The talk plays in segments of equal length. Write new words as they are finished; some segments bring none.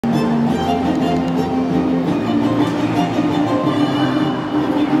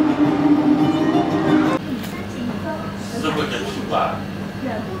Is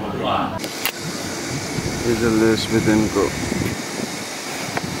a list within go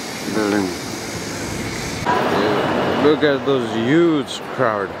building. Look at those huge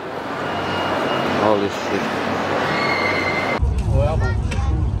crowd. Holy shit.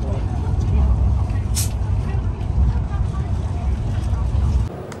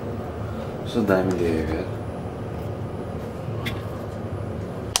 So damn it.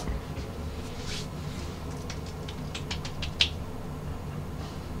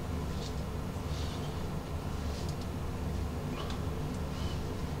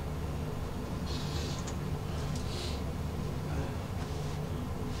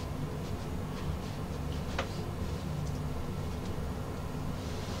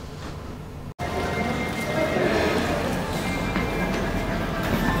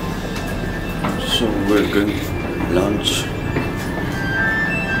 So we're going lunch.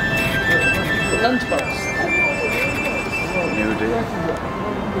 Lunchbox. New day.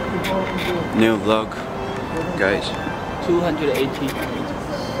 New vlog, guys. 280.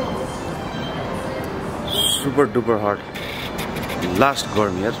 Super duper hot. Last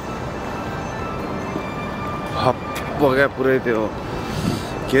गर्मी यार. हप्पगा पुरै त्यो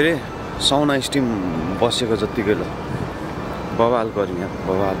के रे साउना steam बसेको जतिकै ल. बवाल गर्मी यार.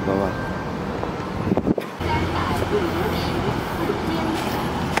 बवाल.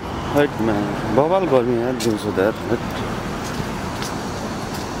 Hurt man, बवाल गर्मी यार दिउँसो त यार.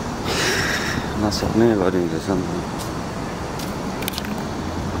 नसक्ने गर्मी रहेछ नि.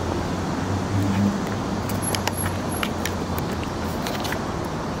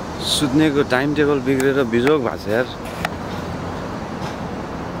 सुत्नेको टाइम टेबल बिग्रेर बिजोग भएको छ यार.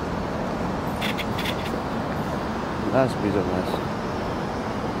 लास्ट बिजोग भएको छ.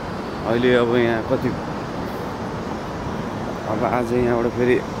 अहिले अब यहाँ कति अब आज यहाँबाट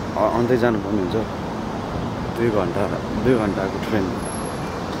फेरि आउँदै जानुपर्ने हुन्छ. 2 घन्टाको ट्रेनको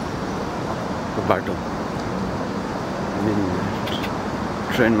बाटो.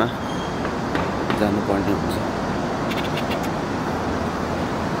 ट्रेनमा जानुपर्ने हुन्छ.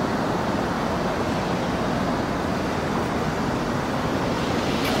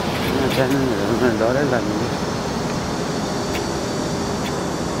 डरै लाग्ने.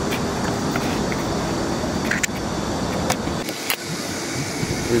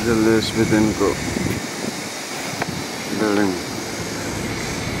 Is a list within go building.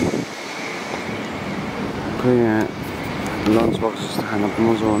 खै यहाँ लन्च बक्स जस्तो खाना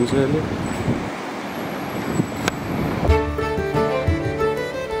मजा हुन्छ अहिले.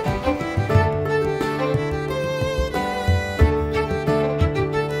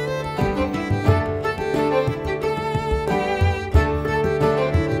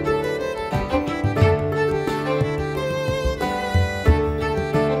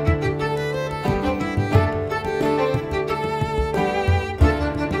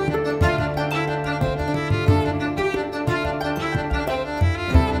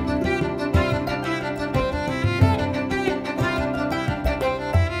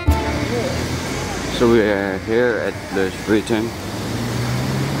 So we are here at the Britain.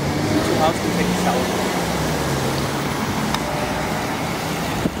 House to take a shower.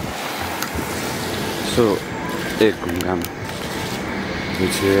 So एक घुमघाम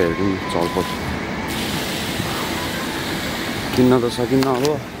पछि हेरौँ चलपट. किन्न त सकिन्न अब.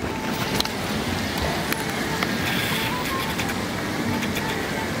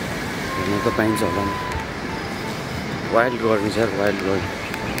 हेर्न त पाइन्छ होला नि. वाइल्ड गर्मी छ यार. वाइल्ड गर्मी.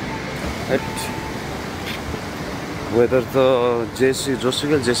 वेदर त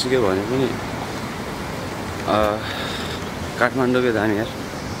जेसुकै भने पनि काठमाडौँकै दामी यार.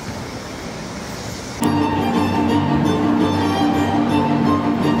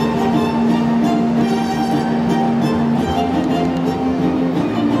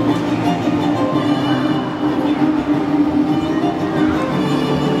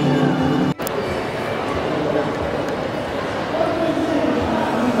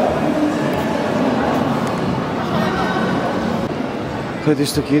 खै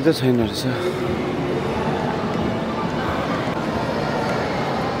त्यस्तो केही त छैन रहेछ.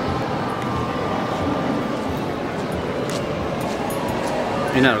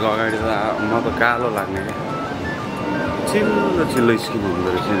 यिनीहरूको अगाडि त म त कालो लाग्ने क्या. चिल्लो स्किन हुँदो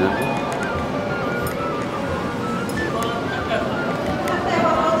रहेछ यिनीहरूको.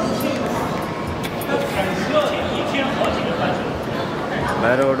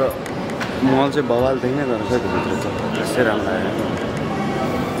 बाहिरबाट मल चाहिँ बवाल देख्नै गर्छ त्यो भित्र त. त्यस्तै राम्रो लाग्यो.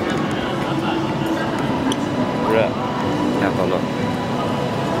 पुरा यहाँ तल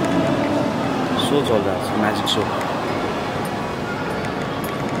सो चलिरहेको छ. Magic so.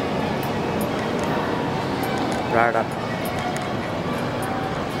 Prada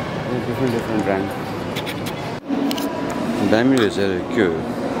different brand. दामी रहेछ के हो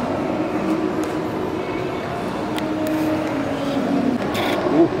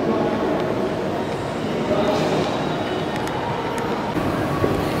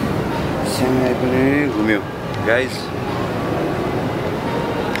Shanghai पनि घुम्यो गाइस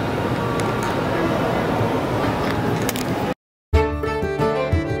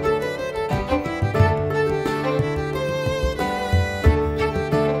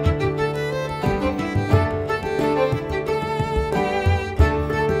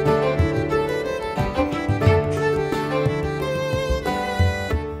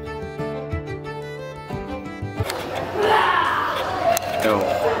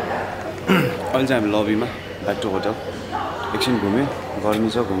अहिले चाहिँ हामी लबीमा ब्याक टु होटल एकछिन घुम्यो गर्मी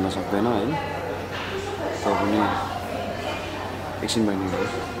छ घुम्न सक्दैन है त पनि एकछिन बहिनी गयो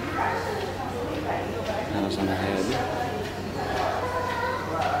खानासाना खाइहाल्यो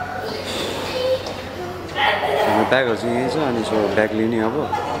हाम्रो ब्यागहरू चाहिँ यही छ अनि सो ब्याग लिने अब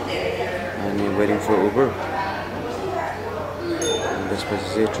अनि वेटिङ फर उबर त्यसपछि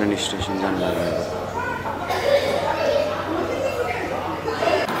चाहिँ ट्रेन स्टेसन जानु लाग्यो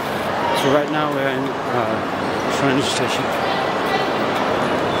So right now we're in train station.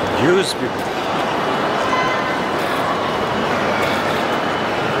 Huge people.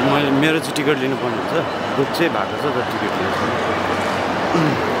 मेरो चाहिँ टिकट लिनुपर्ने हुन्छ बुक चाहिँ भएको छ तर टिकट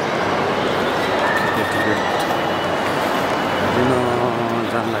लिनु लिन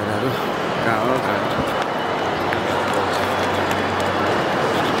जान लागिरहेको कहाँ हो कहाँ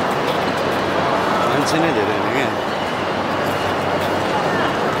मान्छे नै धेरै होइन क्या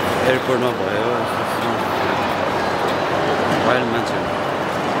एयरपोर्टमा भयो वाइल्ड मान्छे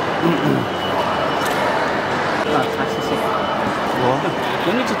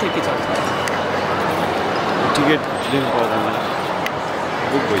टिकट लिनु पर्दैन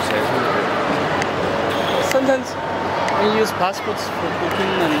बुक भइसकेको छ Sometimes when you use passports for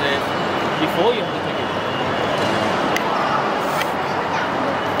booking and before you have to take it.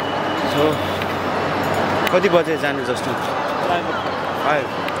 So कति बजे जाने जस्तो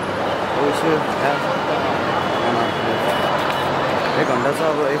 5 एक घन्टा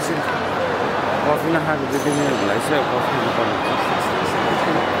चाहिँ अब एकछिन कफी नखाएको 2-3 मिनट भइसक्यो कफी खानुपर्ने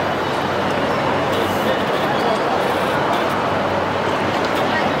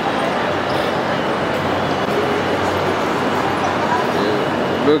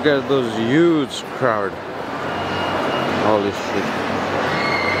Look at those huge crowd. Holy shit.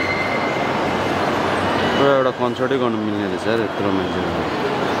 एउटा कन्सर्टै गर्नु मिल्ने रहेछ यार यत्रो मान्छे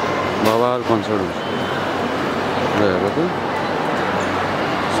बवाल कन्सर्ट हुन्छ हेर त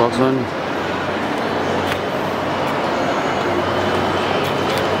सक्छ नि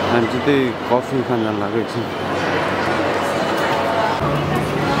हामी चाहिँ त्यही कफी खान जानु लाग्यो एकछिन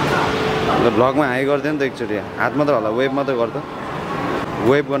भ्लगमा हाई गरिदियो नि त एकचोटि हात मात्रै होला वेभ मात्रै गर्दा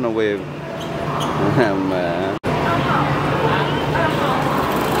वेभ गर्न वेभ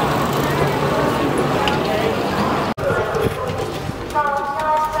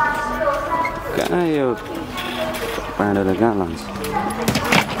कहाँ यो पाँडेर कहाँ लान्छ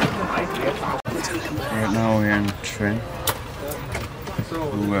Right now we're in train.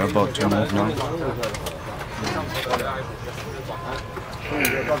 We're about to move now.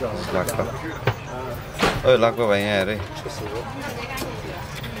 लाग्छ ओइ लाग्छ भाइ यहाँ हेरे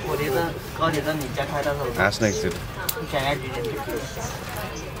हाँस्न एकचोटि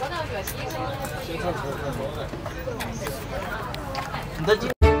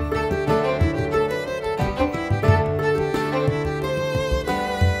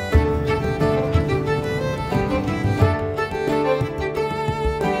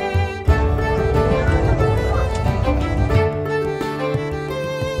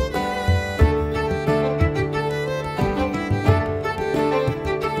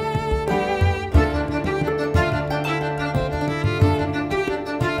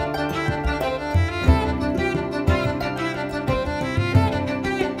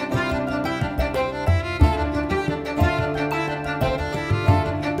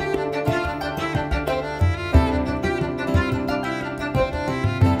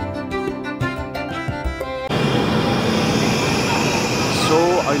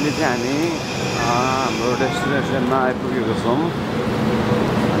अहिले चाहिँ हामी हाम्रो डेस्टिनेसनमा आइपुगेको छौँ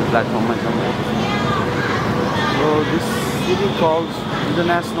प्लेटफर्ममा छौँ so this city calls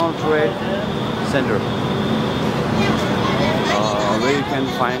international trade centre where you can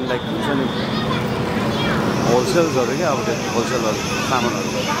find like होलसेल्सहरू क्या अब त्यो होलसेलहरू सामानहरू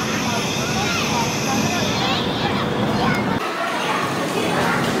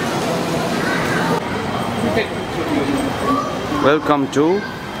Welcome to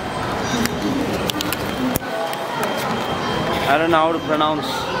I don't know how to pronounce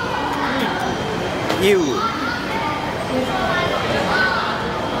Yiwu.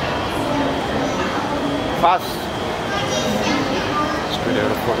 Fast. Straight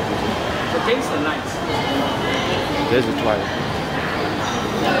out of Portuguese. The days are nice. There's a toilet.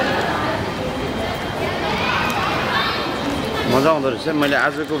 मजा आउँदो रहेछ मैले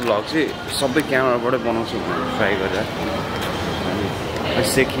आजको vlog चाहिँ सबै क्यामेराबाटै बनाउँछु भनेर ट्राई गरेर अनि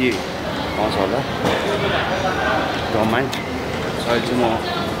सेकी आउँछ होला रमाइ अहिले चाहिँ म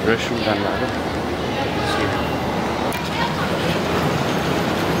रेस्टरुम जानु लाग्यो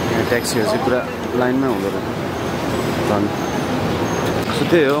यहाँ ट्याक्सीहरू चाहिँ पुरा लाइनमै हुँदो रहेछ झन् सो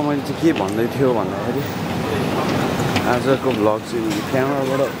त्यही हो मैले चाहिँ के भन्दै थियो भन्दाखेरि आजको भ्लग चाहिँ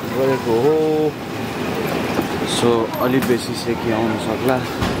क्यामेराबाट गरेको हो सो अलिक बेसी सेकी आउनु सक्ला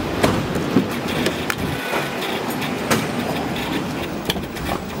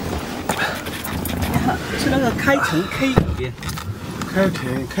是那个开城 K 酒店，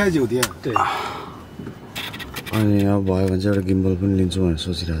开酒店。对。 अनि अब भयो भने चाहिँ एउटा गिम्बल पनि लिन्छु भनेर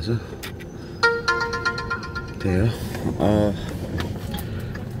सोचिरहेको छु त्यही हो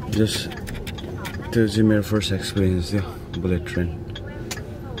जस्ट त्यो चाहिँ मेरो फर्स्ट एक्सपिरियन्स थियो bullet train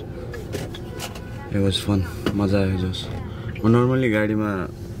it was fun मजा आयो जस म नर्मली गाडीमा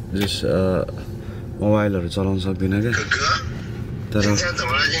जस्ट मोबाइलहरू चलाउन सक्दिनँ क्या तर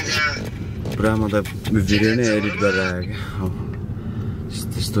पुरा म त भिडियो नै एडिट गरेर आयो क्या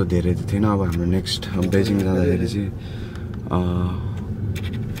त्यस्तो धेरै त थिएन अब हाम्रो नेक्स्ट बेजिङ जाँदाखेरि चाहिँ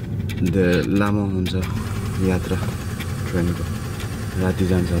लामो हुन्छ यात्रा ट्रेनको राति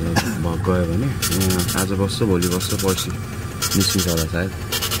जान्छ होला गयो भने आज बस्छ भोलि बस्छ पर्सि निस्किन्छ होला सायद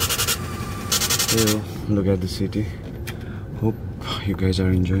त्यही हो look at the city hope you guys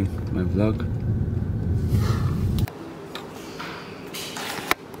are enjoying my vlog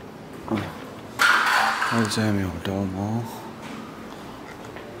अहिले चाहिँ हामी होटलमा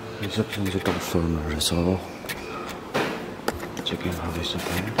रिसेप्सन चाहिँ टप फ्लोरमा रहेछ चेक इन हुँदैछ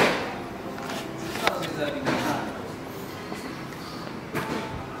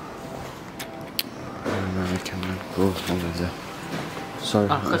Go over there. Sorry.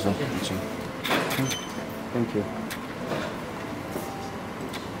 Thank you.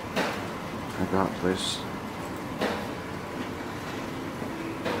 I got this.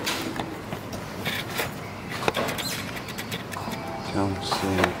 Can't see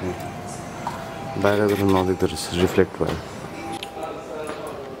anything. Back of the nodi there is reflect well.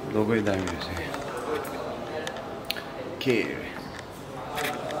 Logo is there. K.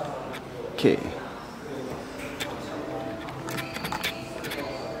 K.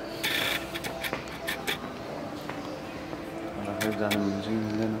 जान मिल्छ कि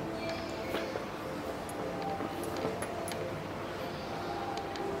मिल्दैन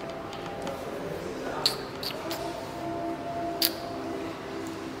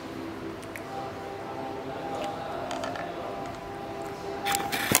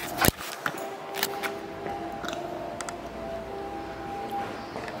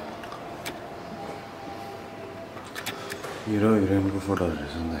हिरो हिरोइनको फोटोहरू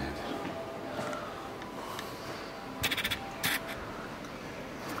रहेछ नि त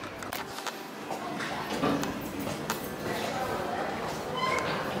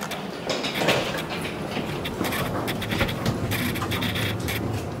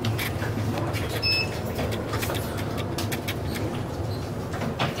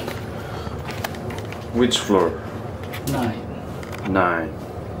Which floor? 9. 9.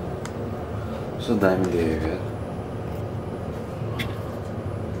 So दामी देखेको यार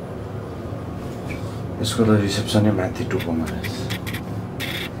यसको त रिसेप्सनै माथि टुप्पोमा रहेछ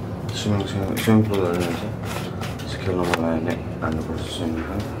स्विमिङ पुलहरू रहेछ खेल्नु मन लाग्यो भने हाल्नुपर्छ swimming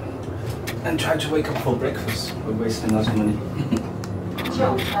pool And try to wake up for breakfast. We're wasting lots of money.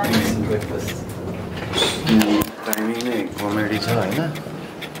 Wasting breakfast. Timing नै कमेडी छ होइन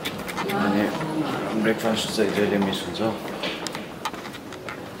अनि ब्रेकफास्ट चाहिँ जहिले मिस हुन्छ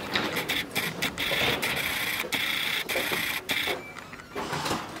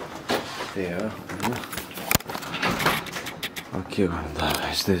त्यही हो होइन के गर्नु त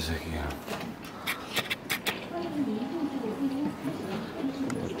यस्तै छ कि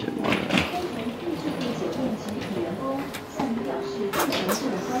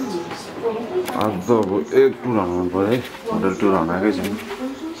आज त अब एक टुर हाल्नु मन पऱ्यो है होटल टुर हाल्नकै छैन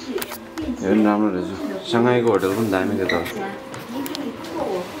यो पनि राम्रो रहेछ सङ्घाईको होटल पनि दामी थियो त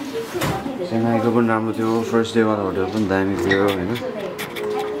सङ्घाईको पनि राम्रो थियो फर्स्ट डेवाला होटल पनि दामी थियो होइन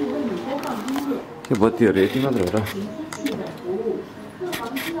के बत्तीहरू यति मात्र हो र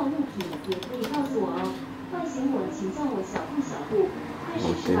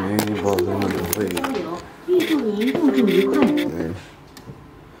तिमी बल्दैन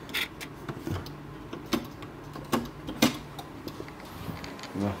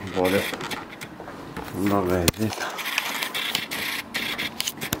पर्यो लगाए थिएँ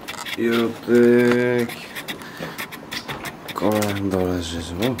यो चाहिँ कडा दौरा रहेछ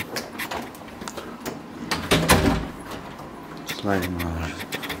हो स्लाइडिङ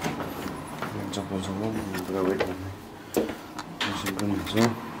चप्पल पुरा वेट गर्ने मसिन पनि हुन्छ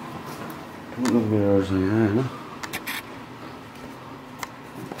ठुलो मिरर छ यहाँ होइन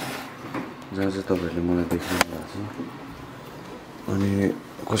जहाँ चाहिँ तपाईँहरूले मलाई देख्नु भएको छ अनि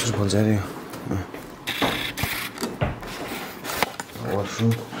कसरी खोल्छ अरे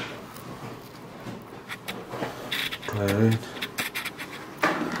वासरुम टोयलेट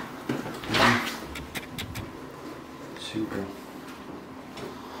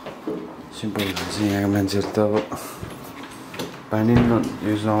सिम्पल खान्छ यहाँको मान्छेहरू त अब पानी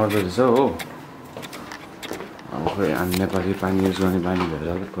युज नगर्दो रहेछ हो अब खोइ हामी नेपाली पानी युज गर्ने बानी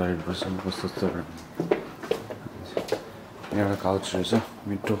भएर टोयलेट बस्नु कस्तो कस्तो एउटा काउच रहेछ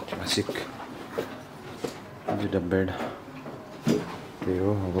मिठो क्लासिक दुईवटा बेड त्यही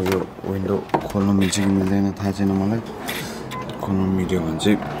हो अब यो विन्डो खोल्नु मिल्छ कि मिल्दैन थाहा छैन मलाई खोल्नु मिल्यो भने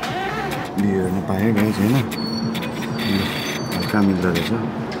चाहिँ भ्यू हेर्नु पाएँ गाइज होइन हल्का मिल्दो रहेछ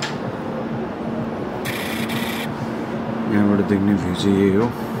यहाँबाट देख्ने भ्यू चाहिँ यही हो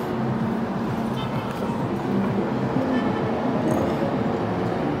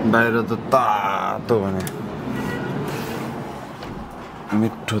बाहिर त तातो भने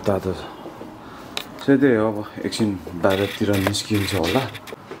मिठो तातो छ त्यही हो अब एकछिन बाहिरतिर निस्किन्छ होला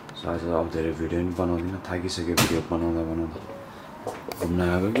सो आज अब धेरै भिडियो पनि बनाउँदिनँ थाकिसक्यो भिडियो बनाउँदा घुम्न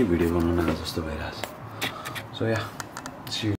आएको कि भिडियो बनाउन आएको जस्तो भइरहेछ सो या